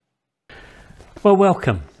Well,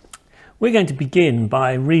 welcome. We're going to begin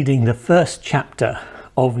by reading the first chapter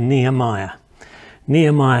of Nehemiah.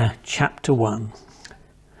 Nehemiah chapter 1.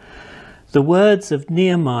 The words of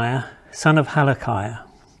Nehemiah, son of Hilkiah.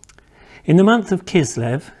 In the month of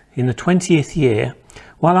Kislev, in the 20th year,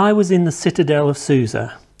 while I was in the citadel of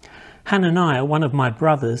Susa, Hananiah, one of my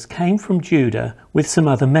brothers, came from Judah with some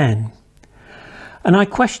other men. And I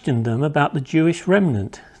questioned them about the Jewish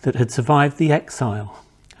remnant that had survived the exile,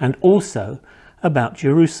 and also about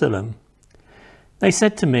Jerusalem. They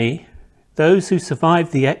said to me, "Those who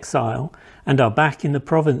survived the exile and are back in the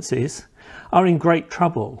provinces are in great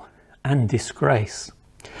trouble and disgrace.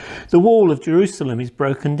 The wall of Jerusalem is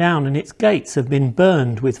broken down and its gates have been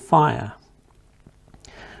burned with fire."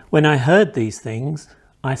 When I heard these things,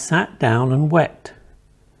 I sat down and wept.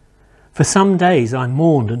 For some days I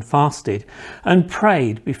mourned and fasted and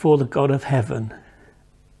prayed before the God of heaven.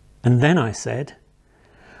 And then I said,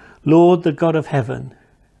 "Lord, the God of heaven,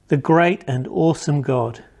 the great and awesome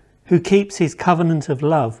God, who keeps his covenant of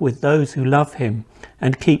love with those who love him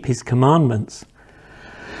and keep his commandments,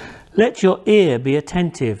 let your ear be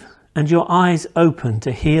attentive and your eyes open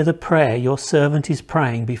to hear the prayer your servant is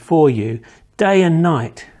praying before you day and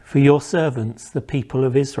night for your servants, the people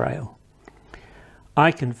of Israel.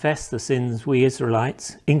 I confess the sins we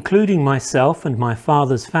Israelites, including myself and my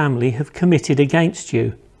father's family, have committed against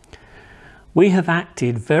you. We have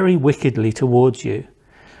acted very wickedly towards you.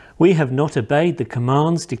 We have not obeyed the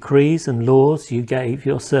commands, decrees and laws you gave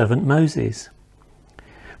your servant Moses.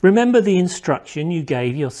 Remember the instruction you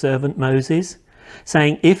gave your servant Moses,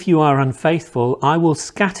 saying, 'If you are unfaithful, I will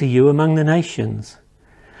scatter you among the nations.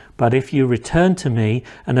 But if you return to me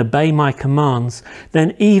and obey my commands,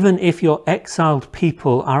 then even if your exiled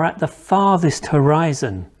people are at the farthest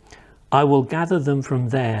horizon, I will gather them from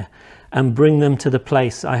there and bring them to the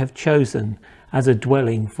place I have chosen as a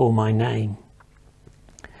dwelling for my name.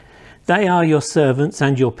 They are your servants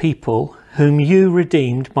and your people, whom you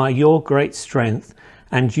redeemed by your great strength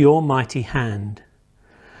and your mighty hand.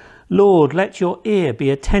 Lord, let your ear be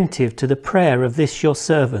attentive to the prayer of this your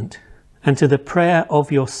servant, and to the prayer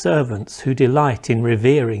of your servants who delight in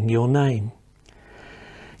revering your name.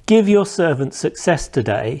 Give your servant success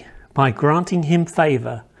today by granting him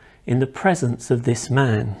favour in the presence of this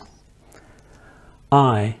man.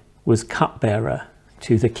 I was cupbearer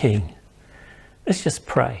to the king." Let's just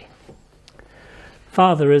pray.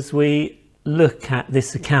 Father, as we look at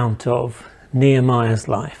this account of Nehemiah's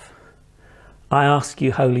life, I ask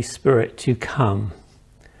you, Holy Spirit, to come,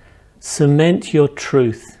 cement your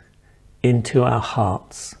truth into our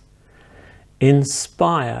hearts,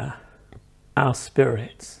 inspire our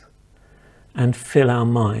spirits, and fill our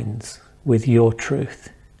minds with your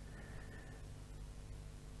truth.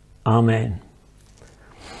 Amen.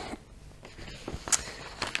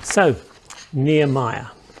 So, Nehemiah,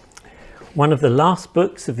 one of the last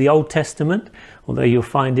books of the Old Testament, although you'll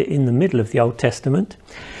find it in the middle of the Old Testament.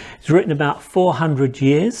 It's written about 400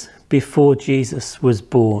 years before Jesus was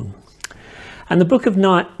born. And the book of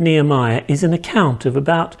Nehemiah is an account of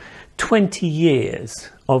about 20 years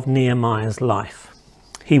of Nehemiah's life.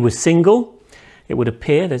 He was single, it would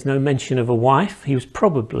appear. There's no mention of a wife. He was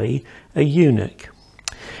probably a eunuch.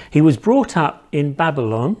 He was brought up in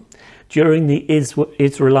Babylon during the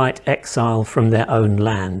Israelite exile from their own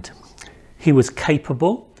land. He was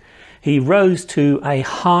capable. He rose to a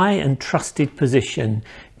high and trusted position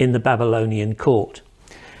in the Babylonian court.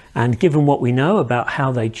 And given what we know about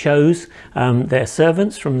how they chose their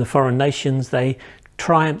servants from the foreign nations they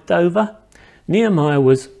triumphed over, Nehemiah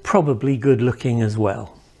was probably good looking as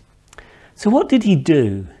well. So what did he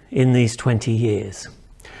do in these 20 years?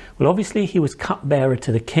 Well, obviously he was cupbearer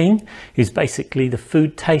to the king. He was basically the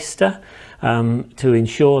food taster to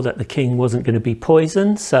ensure that the king wasn't going to be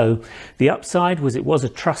poisoned. So the upside was it was a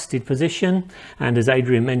trusted position. And as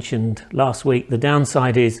Adrian mentioned last week, the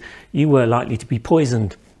downside is you were likely to be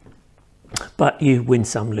poisoned. But you win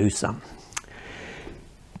some, lose some.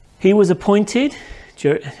 He was appointed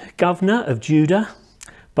governor of Judah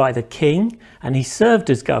by the king, and he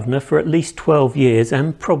served as governor for at least 12 years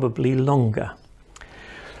and probably longer.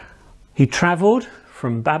 He travelled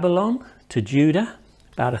from Babylon to Judah,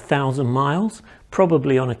 about 1,000 miles,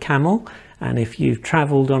 probably on a camel. And if you've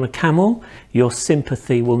travelled on a camel, your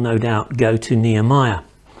sympathy will no doubt go to Nehemiah.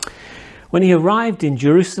 When he arrived in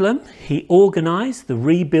Jerusalem, he organised the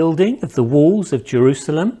rebuilding of the walls of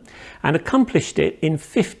Jerusalem and accomplished it in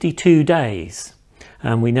 52 days.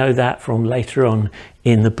 And we know that from later on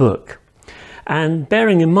in the book. And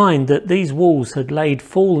bearing in mind that these walls had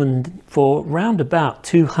fallen for round about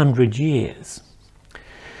 200 years.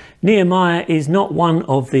 Nehemiah is not one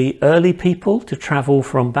of the early people to travel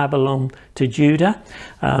from Babylon to Judah.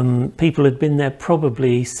 People had been there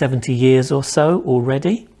probably 70 years or so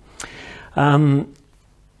already.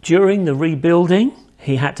 During the rebuilding,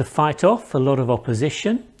 he had to fight off a lot of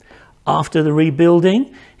opposition. After the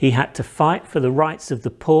rebuilding, he had to fight for the rights of the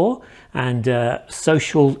poor and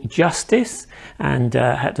social justice, and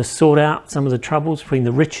had to sort out some of the troubles between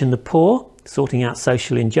the rich and the poor, sorting out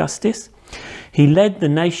social injustice. He led the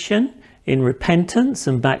nation in repentance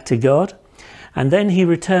and back to God, and then he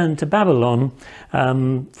returned to Babylon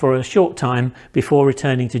for a short time before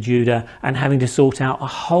returning to Judah and having to sort out a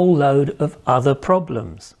whole load of other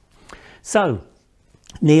problems. So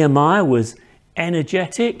Nehemiah was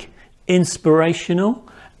energetic, inspirational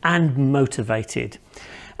and motivated.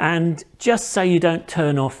 And just so you don't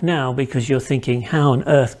turn off now because you're thinking, how on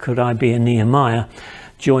earth could I be a Nehemiah?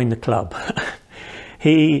 Join the club.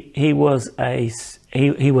 He was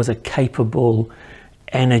a capable,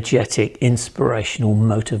 energetic, inspirational,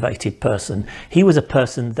 motivated person. He was a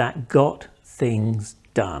person that got things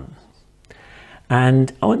done.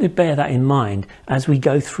 And I want you to bear that in mind as we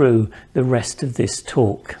go through the rest of this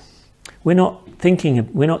talk. We're not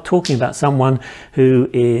talking about someone who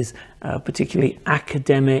is particularly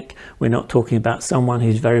academic. We're not talking about someone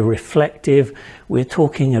who's very reflective. We're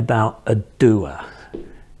talking about a doer,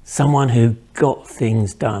 someone who got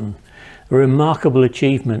things done. A remarkable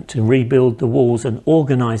achievement to rebuild the walls and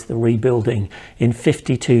organize the rebuilding in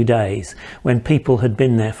 52 days when people had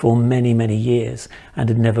been there for many, many years and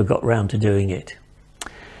had never got round to doing it.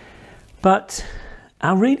 But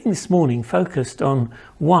our reading this morning focused on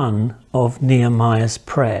one of Nehemiah's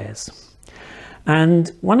prayers.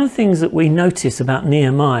 And one of the things that we notice about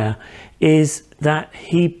Nehemiah is that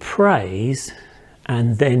he prays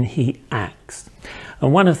and then he acts.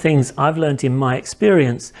 And one of the things I've learned in my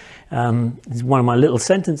experience is one of my little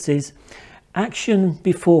sentences: action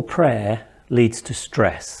before prayer leads to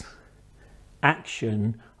stress.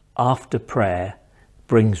 Action after prayer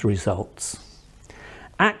brings results.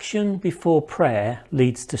 Action before prayer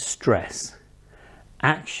leads to stress.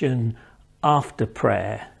 Action after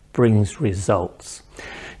prayer brings results.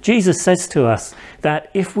 Jesus says to us that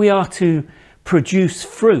if we are to produce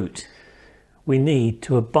fruit, we need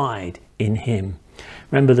to abide in him.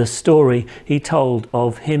 Remember the story he told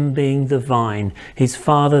of him being the vine, his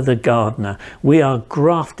father the gardener. We are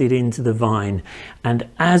grafted into the vine, and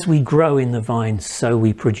as we grow in the vine, so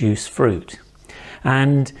we produce fruit.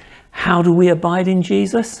 And how do we abide in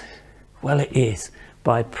Jesus? Well, it is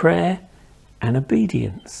by prayer and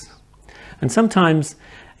obedience. And sometimes,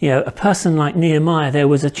 a person like Nehemiah, there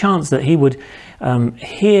was a chance that he would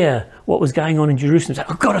hear what was going on in Jerusalem and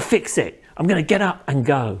say, I've got to fix it. I'm going to get up and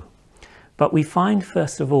go. But we find,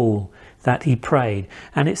 first of all, that he prayed.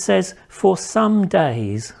 And it says, for some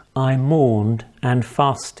days I mourned and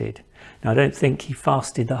fasted. Now, I don't think he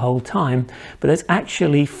fasted the whole time, but there's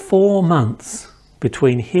actually 4 months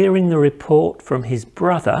between hearing the report from his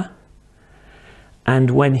brother and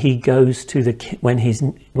when he goes to the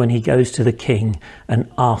king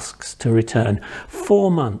and asks to return. 4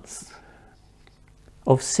 months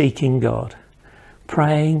of seeking God,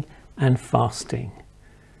 praying and fasting,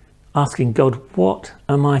 asking God, what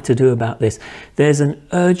am I to do about this? There's an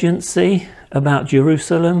urgency about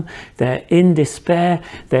Jerusalem. They're in despair.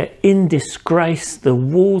 They're in disgrace. The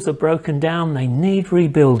walls are broken down. They need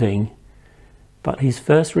rebuilding. But his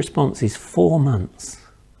first response is 4 months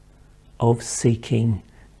of seeking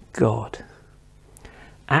God.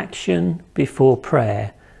 Action before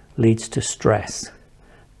prayer leads to stress.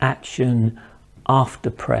 Action after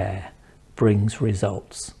prayer brings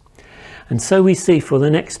results. And so we see for the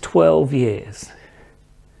next 12 years,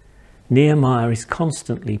 Nehemiah is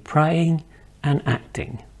constantly praying and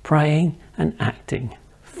acting,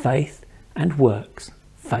 faith and works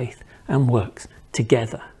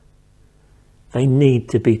together. They need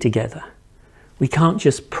to be together. We can't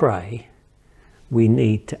just pray, we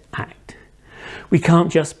need to act. We can't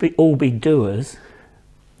just all be doers,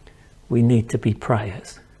 we need to be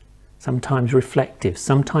prayers. Sometimes reflective,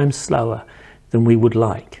 sometimes slower than we would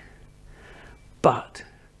like. But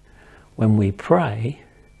when we pray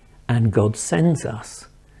and God sends us,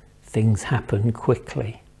 things happen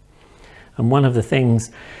quickly. And one of the things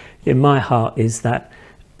in my heart is that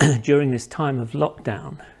during this time of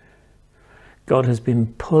lockdown, God has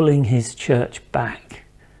been pulling his church back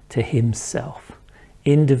to himself.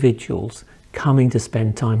 Individuals coming to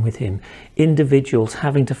spend time with him. Individuals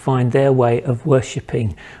having to find their way of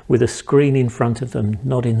worshipping with a screen in front of them,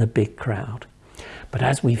 not in the big crowd. But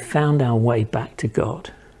as we found our way back to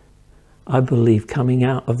God, I believe coming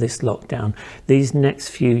out of this lockdown, these next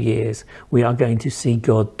few years, we are going to see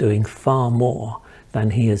God doing far more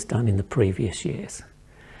than he has done in the previous years.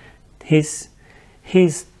 His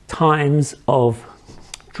times of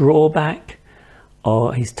drawback,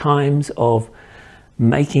 or his times of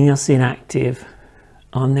making us inactive,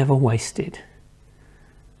 are never wasted.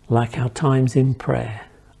 Like our times in prayer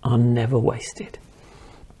are never wasted.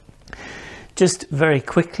 Just very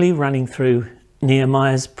quickly running through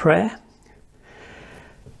Nehemiah's prayer.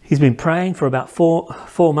 He's been praying for about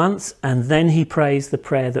four months, and then he prays the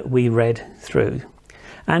prayer that we read through.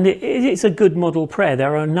 And it's a good model prayer.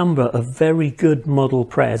 There are a number of very good model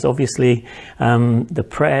prayers. Obviously, the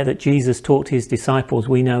prayer that Jesus taught his disciples,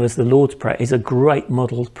 we know as the Lord's Prayer, is a great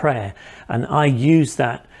model prayer. And I use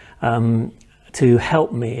that to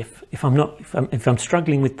help me. If I'm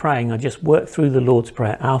struggling with praying, I just work through the Lord's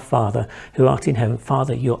Prayer. Our Father, who art in heaven,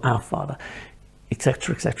 Father, you're our Father,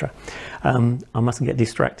 etc., etc. I mustn't get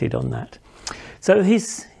distracted on that. So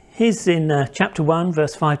he's in chapter 1,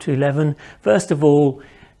 verse 5 to 11. First of all,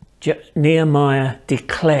 Nehemiah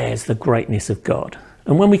declares the greatness of God.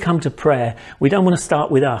 And when we come to prayer, we don't want to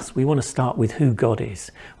start with us. We want to start with who God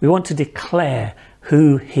is. We want to declare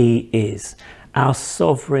who he is. Our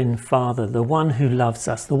sovereign Father, the one who loves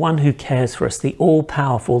us, the one who cares for us, the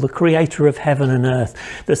all-powerful, the creator of heaven and earth,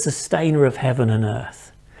 the sustainer of heaven and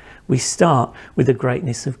earth. We start with the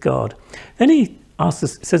greatness of God. Then he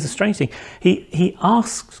says a strange thing. He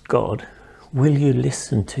asks God, will you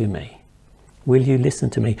listen to me? Will you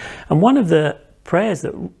listen to me? And one of the prayers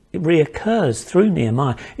that reoccurs through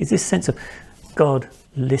Nehemiah is this sense of, God,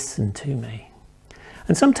 listen to me.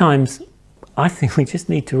 And sometimes I think we just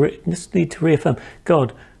need to reaffirm,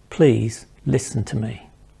 God, please listen to me.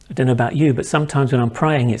 I don't know about you, but sometimes when I'm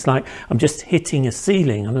praying, it's like I'm just hitting a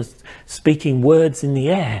ceiling. I'm just speaking words in the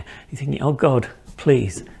air. You're thinking, oh God,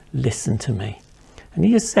 please listen to me. And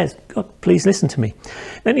he just says, God, please listen to me.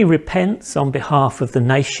 Then he repents on behalf of the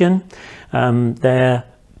nation, their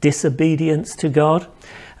disobedience to God.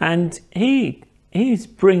 And he's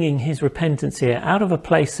bringing his repentance here out of a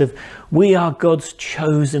place of, we are God's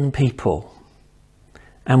chosen people,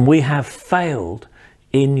 and we have failed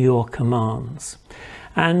in your commands.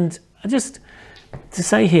 And just to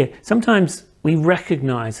say here, sometimes we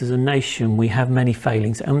recognize as a nation we have many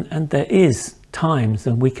failings, and there is times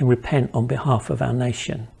that we can repent on behalf of our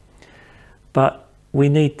nation. But we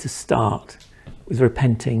need to start with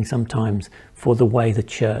repenting sometimes for the way the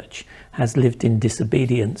church has lived in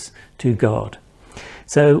disobedience to God.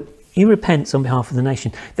 So he repents on behalf of the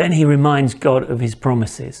nation. Then he reminds God of his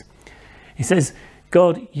promises. He says,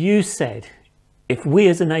 God, you said, if we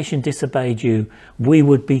as a nation disobeyed you, we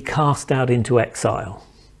would be cast out into exile.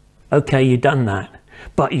 Okay, you've done that.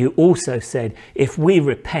 But you also said, if we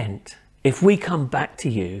repent, if we come back to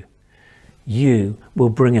you, you will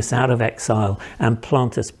bring us out of exile and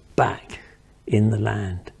plant us back in the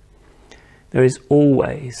land. There is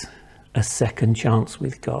always a second chance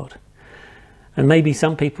with God. And maybe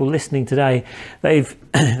some people listening today, they've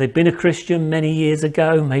been a Christian many years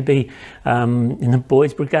ago, maybe in the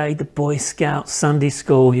Boys Brigade, the Boy Scouts, Sunday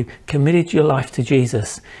school, you committed your life to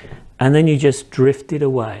Jesus, and then you just drifted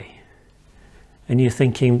away. And you're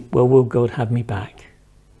thinking, well, will God have me back?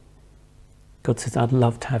 God says, I'd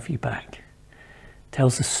love to have you back.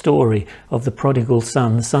 Tells the story of the prodigal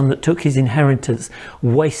son, the son that took his inheritance,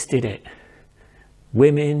 wasted it.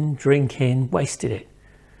 Women, drinking, wasted it.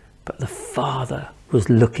 But the father was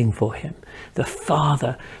looking for him. The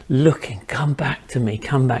father looking, come back to me,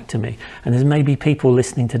 come back to me. And there's maybe people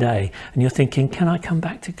listening today and you're thinking, can I come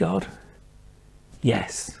back to God?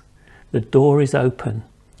 Yes, the door is open.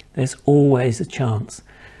 There's always a chance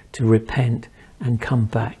to repent and come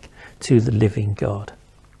back to the living God.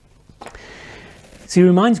 So he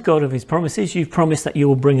reminds God of his promises. You've promised that you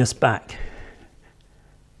will bring us back.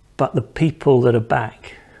 But the people that are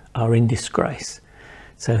back are in disgrace.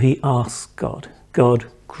 So he asks God, God,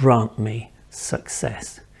 grant me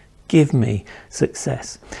success. Give me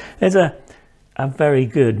success. There's a very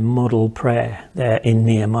good model prayer there in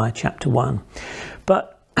Nehemiah chapter 1.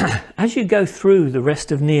 But as you go through the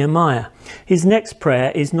rest of Nehemiah, his next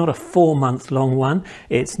prayer is not a 4-month-long one.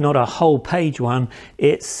 It's not a whole page one.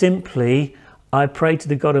 It's simply, I pray to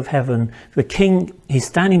the God of heaven. The king, he's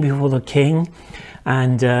standing before the king,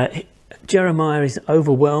 and Jeremiah is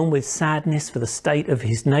overwhelmed with sadness for the state of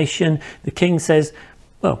his nation. The king says,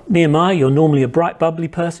 well, Nehemiah, you're normally a bright, bubbly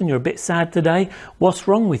person. You're a bit sad today. What's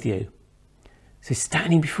wrong with you? So he's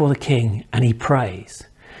standing before the king and he prays.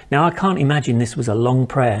 Now, I can't imagine this was a long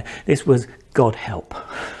prayer. This was, God, help.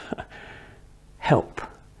 Help.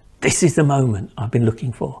 This is the moment I've been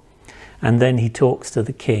looking for. And then he talks to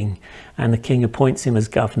the king, and the king appoints him as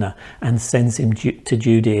governor and sends him to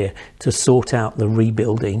Judea to sort out the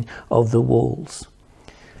rebuilding of the walls.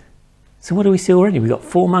 So what do we see already? We've got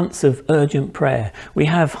 4 months of urgent prayer. We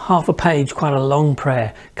have half a page, quite a long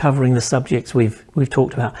prayer covering the subjects we've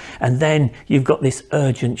talked about. And then you've got this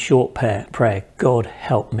urgent short prayer, God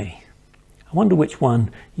help me. I wonder which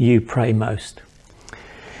one you pray most.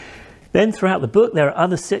 Then throughout the book, there are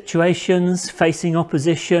other situations facing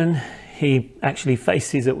opposition. He actually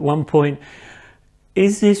faces at one point,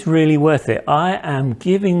 is this really worth it? I am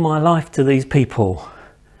giving my life to these people,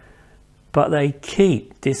 but they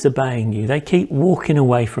keep disobeying you. They keep walking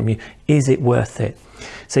away from you. Is it worth it?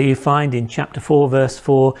 So you find in chapter 4, verse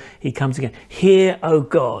 4, he comes again. Hear, O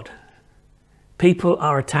God, people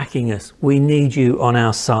are attacking us. We need you on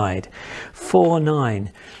our side.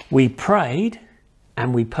 4:9, we prayed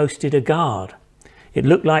and we posted a guard. It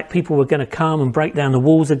looked like people were going to come and break down the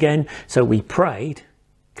walls again. So we prayed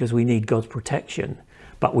because we need God's protection,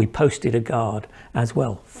 but we posted a guard as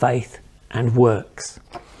well. Faith and works.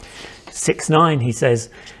 6:9, he says,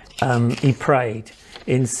 he prayed.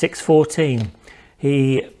 In 6:14,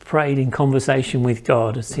 he prayed in conversation with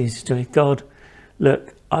God as he's doing, God,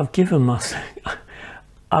 look, I've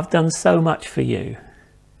done so much for you.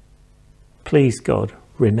 Please, God,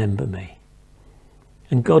 remember me.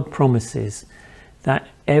 And God promises that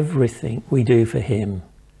everything we do for him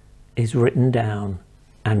is written down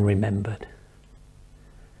and remembered.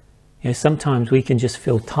 You know, sometimes we can just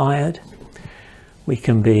feel tired. We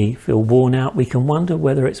can feel worn out. We can wonder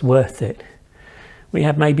whether it's worth it. We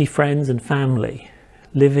have maybe friends and family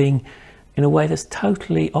living in a way that's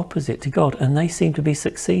totally opposite to God, and they seem to be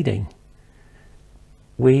succeeding.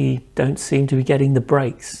 We don't seem to be getting the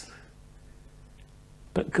breaks.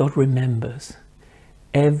 But God remembers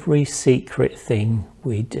every secret thing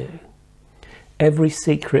we do. Every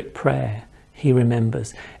secret prayer he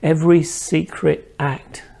remembers. Every secret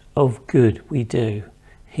act of good we do,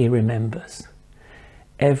 he remembers.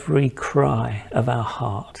 Every cry of our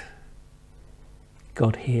heart,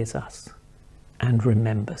 God hears us and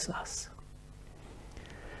remembers us.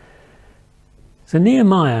 So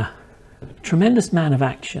Nehemiah, a tremendous man of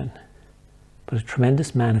action, but a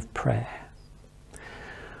tremendous man of prayer.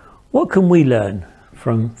 What can we learn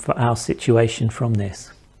for our situation from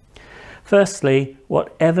this? Firstly,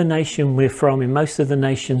 whatever nation we're from, in most of the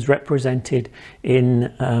nations represented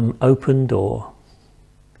in Open Door,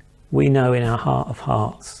 we know in our heart of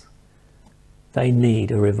hearts they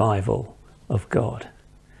need a revival of God.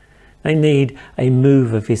 They need a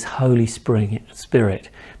move of his Holy Spirit,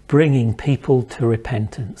 bringing people to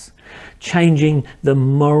repentance, changing the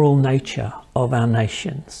moral nature of our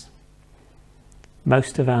nations.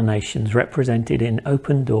 Most of our nations represented in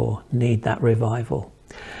Open Door need that revival.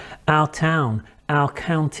 Our town, our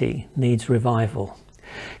county needs revival.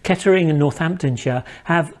 Kettering and Northamptonshire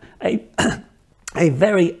have a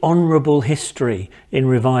very honourable history in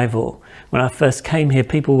revival. When I first came here,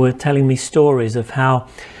 people were telling me stories of how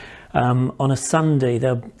on a Sunday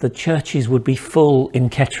the churches would be full in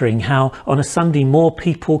Kettering, how on a Sunday more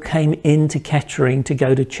people came into Kettering to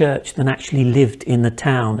go to church than actually lived in the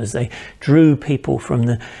town, as they drew people from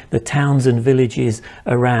the towns and villages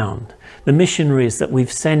around. The missionaries that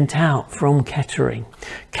we've sent out from Kettering.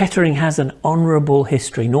 Kettering has an honourable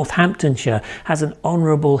history. Northamptonshire has an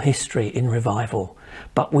honourable history in revival.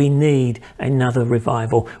 But we need another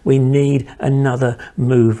revival. We need another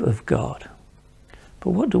move of God.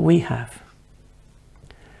 But what do we have?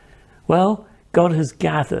 Well, God has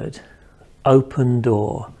gathered Open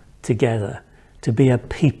Door together to be a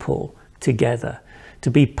people together,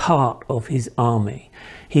 to be part of his army.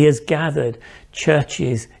 He has gathered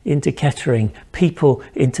churches into Kettering, people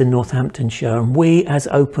into Northamptonshire, and we as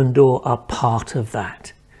Open Door are part of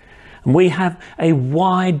that. And we have a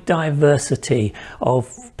wide diversity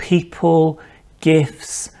of people,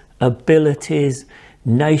 gifts, abilities,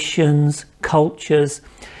 nations, cultures.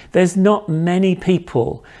 There's not many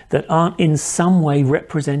people that aren't in some way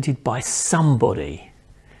represented by somebody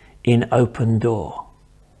in Open Door.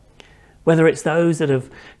 Whether it's those that have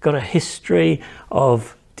got a history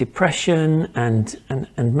of depression and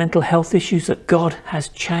mental health issues that God has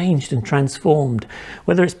changed and transformed,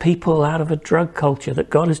 whether it's people out of a drug culture that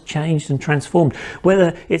God has changed and transformed,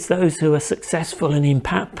 whether it's those who are successful and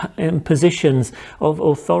in positions of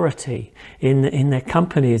authority in their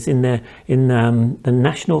companies, in the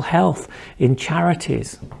national health, in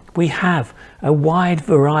charities. We have a wide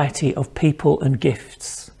variety of people and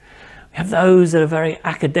gifts. We have those that are very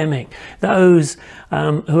academic, those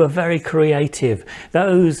who are very creative,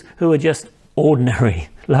 those who are just ordinary,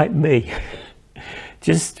 like me,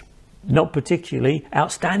 just not particularly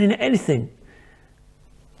outstanding at anything,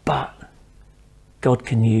 but God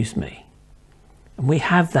can use me. And we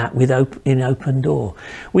have that in Open Door.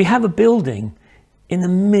 We have a building in the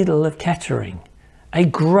middle of Kettering, a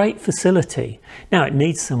great facility. Now it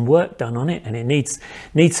needs some work done on it, and it needs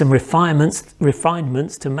some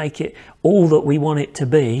refinements to make it all that we want it to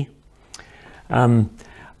be.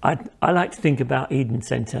 I like to think about Eden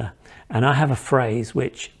Centre, and I have a phrase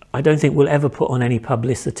which I don't think we'll ever put on any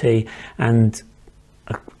publicity, and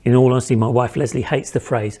in all honesty my wife Leslie hates the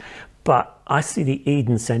phrase, but I see the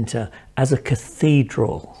Eden Centre as a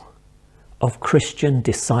cathedral of Christian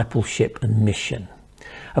discipleship and mission.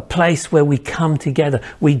 A place where we come together,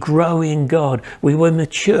 we grow in God, we will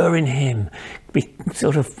mature in Him, we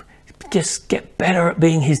sort of just get better at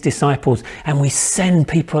being His disciples, and we send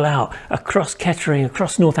people out across Kettering,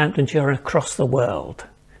 across Northamptonshire, and across the world.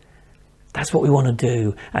 That's what we want to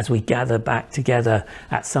do as we gather back together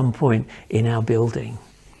at some point in our building.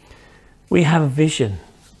 We have a vision.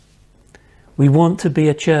 We want to be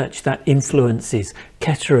a church that influences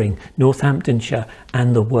Kettering, Northamptonshire,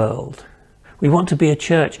 and the world. We want to be a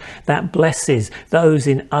church that blesses those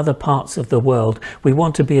in other parts of the world. We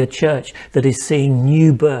want to be a church that is seeing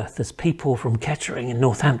new birth as people from Kettering and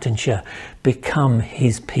Northamptonshire become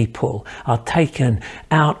His people, are taken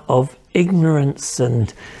out of ignorance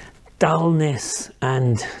and dullness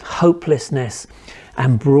and hopelessness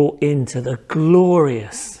and brought into the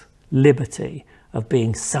glorious liberty of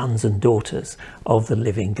being sons and daughters of the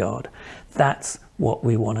living God. That's what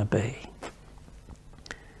we want to be.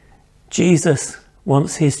 Jesus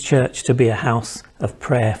wants His church to be a house of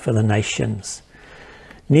prayer for the nations.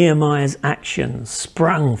 Nehemiah's actions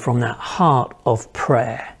sprung from that heart of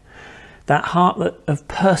prayer, that heart of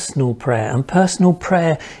personal prayer, and personal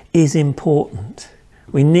prayer is important.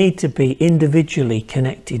 We need to be individually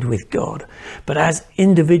connected with God, but as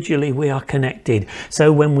individually we are connected,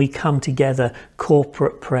 so when we come together,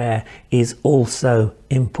 corporate prayer is also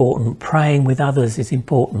important. Praying with others is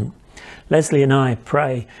important. Leslie and I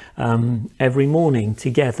pray every morning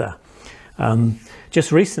together.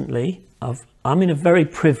 Just recently, I'm in a very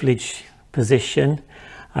privileged position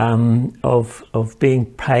of being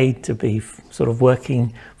paid to be sort of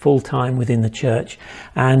working full-time within the church,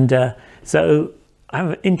 and so I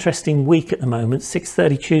have an interesting week at the moment.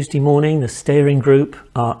 6:30 Tuesday morning, the steering group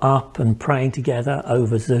are up and praying together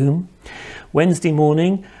over Zoom. Wednesday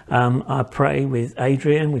morning, I pray with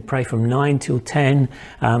Adrian. We pray from 9 till 10,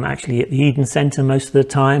 actually at the Eden Centre most of the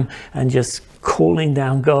time, and just calling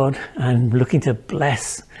down God and looking to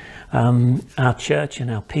bless our church and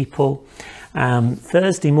our people.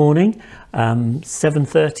 Thursday morning,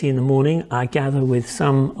 7:30 in the morning, I gather with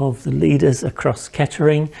some of the leaders across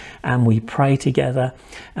Kettering and we pray together.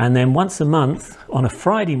 And then once a month on a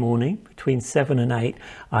Friday morning between 7 and 8,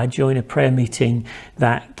 I join a prayer meeting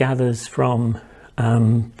that gathers from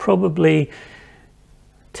probably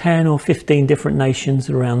 10 or 15 different nations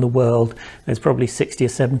around the world. There's probably 60 or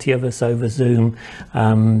 70 of us over Zoom,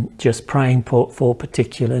 just praying for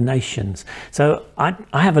particular nations. So I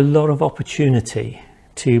have a lot of opportunity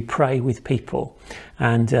to pray with people,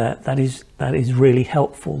 and that is really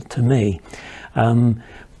helpful to me.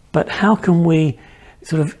 But how can we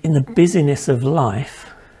sort of in the busyness of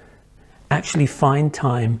life actually find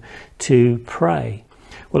time to pray?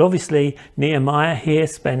 Well, obviously Nehemiah here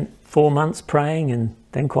spent 4 months praying, and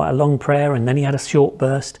then quite a long prayer, and then he had a short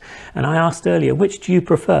burst. And I asked earlier, which do you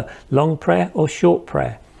prefer, long prayer or short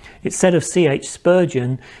prayer? It's said of C.H.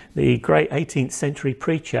 Spurgeon, the great 18th century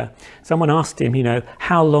preacher, someone asked him,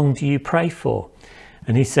 how long do you pray for?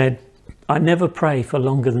 And he said, I never pray for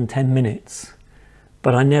longer than 10 minutes,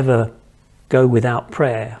 but I never go without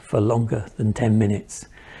prayer for longer than 10 minutes.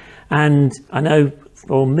 And I know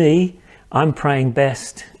for me, I'm praying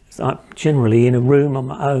best generally in a room on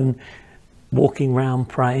my own, walking around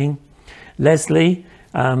praying. Leslie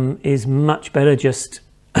is much better just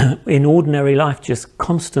in ordinary life, just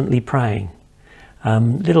constantly praying.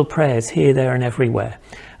 Little prayers here, there and everywhere.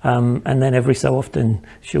 And then every so often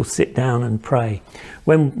she'll sit down and pray.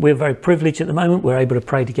 When we're very privileged at the moment, we're able to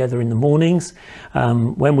pray together in the mornings.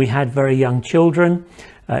 When we had very young children,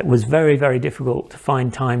 it was very, very difficult to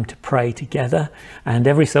find time to pray together. And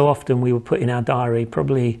every so often we would put in our diary,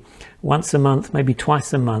 probably once a month, maybe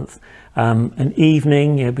twice a month, an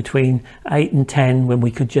evening between 8 and 10 when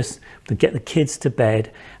we could just get the kids to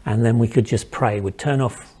bed, and then we could just pray. We'd turn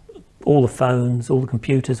off all the phones, all the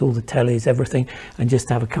computers, all the tellies, everything, and just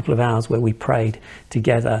have a couple of hours where we prayed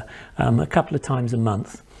together a couple of times a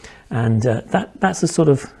month. And that's the sort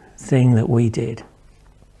of thing that we did.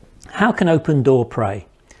 How can Open Door pray?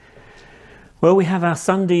 Well, we have our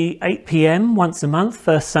Sunday 8 p.m. once a month,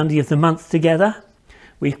 first Sunday of the month together.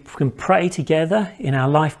 We can pray together in our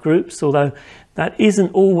life groups, although that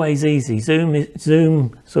isn't always easy.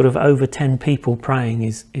 Zoom sort of over 10 people praying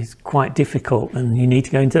is quite difficult, and you need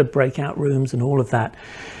to go into breakout rooms and all of that.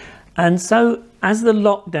 And so as the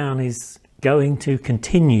lockdown is going to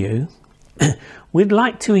continue, we'd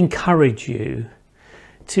like to encourage you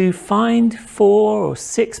to find 4 or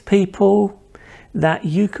 6 people that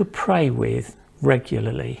you could pray with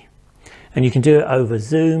regularly. And you can do it over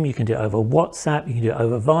Zoom, you can do it over WhatsApp, you can do it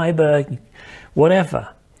over Viber,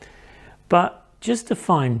 whatever. But just to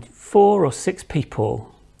find 4 or 6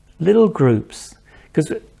 people, little groups,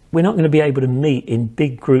 because we're not going to be able to meet in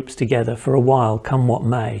big groups together for a while, come what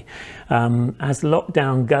may. As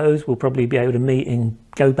lockdown goes, we'll probably be able to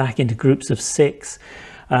go back into groups of 6.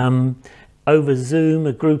 Over Zoom,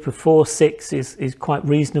 a group of 4, 6 is quite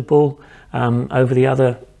reasonable. Over the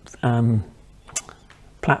other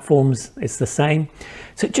platforms, it's the same.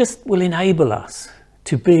 So it just will enable us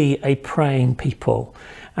to be a praying people.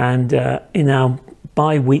 And in our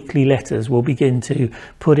bi-weekly letters, we'll begin to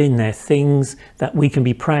put in there things that we can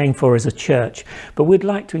be praying for as a church. But we'd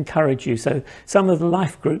like to encourage you. So some of the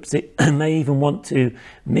life groups may even want to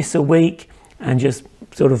miss a week and just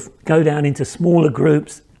sort of go down into smaller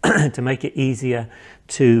groups to make it easier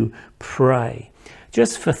to pray.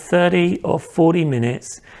 Just for 30 or 40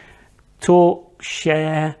 minutes, talk,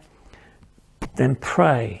 share, then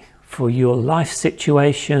pray for your life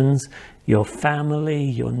situations, your family,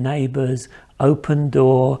 your neighbours, Open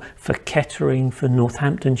Door, for Kettering, for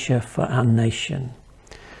Northamptonshire, for our nation.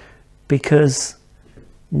 Because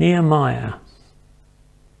Nehemiah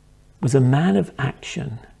was a man of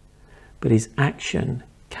action, but his action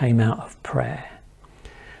came out of prayer.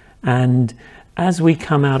 And as we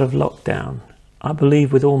come out of lockdown, I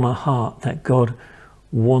believe with all my heart that God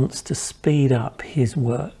wants to speed up his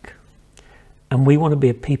work. And we want to be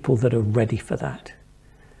a people that are ready for that.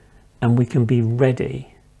 And we can be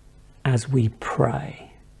ready as we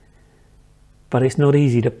pray. But it's not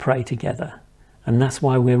easy to pray together. And that's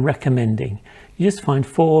why we're recommending you just find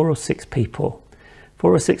 4 or 6 people,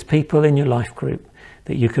 4 or 6 people in your life group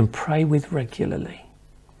that you can pray with regularly.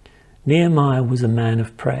 Nehemiah was a man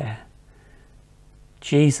of prayer.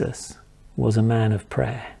 Jesus was a man of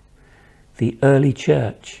prayer. The early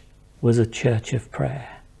church was a church of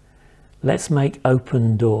prayer. Let's make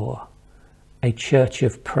Open Door a church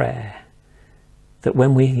of prayer, that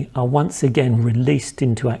when we are once again released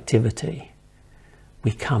into activity,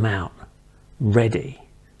 we come out ready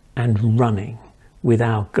and running with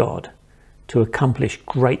our God to accomplish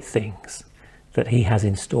great things that he has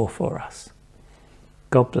in store for us.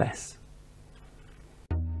 God bless.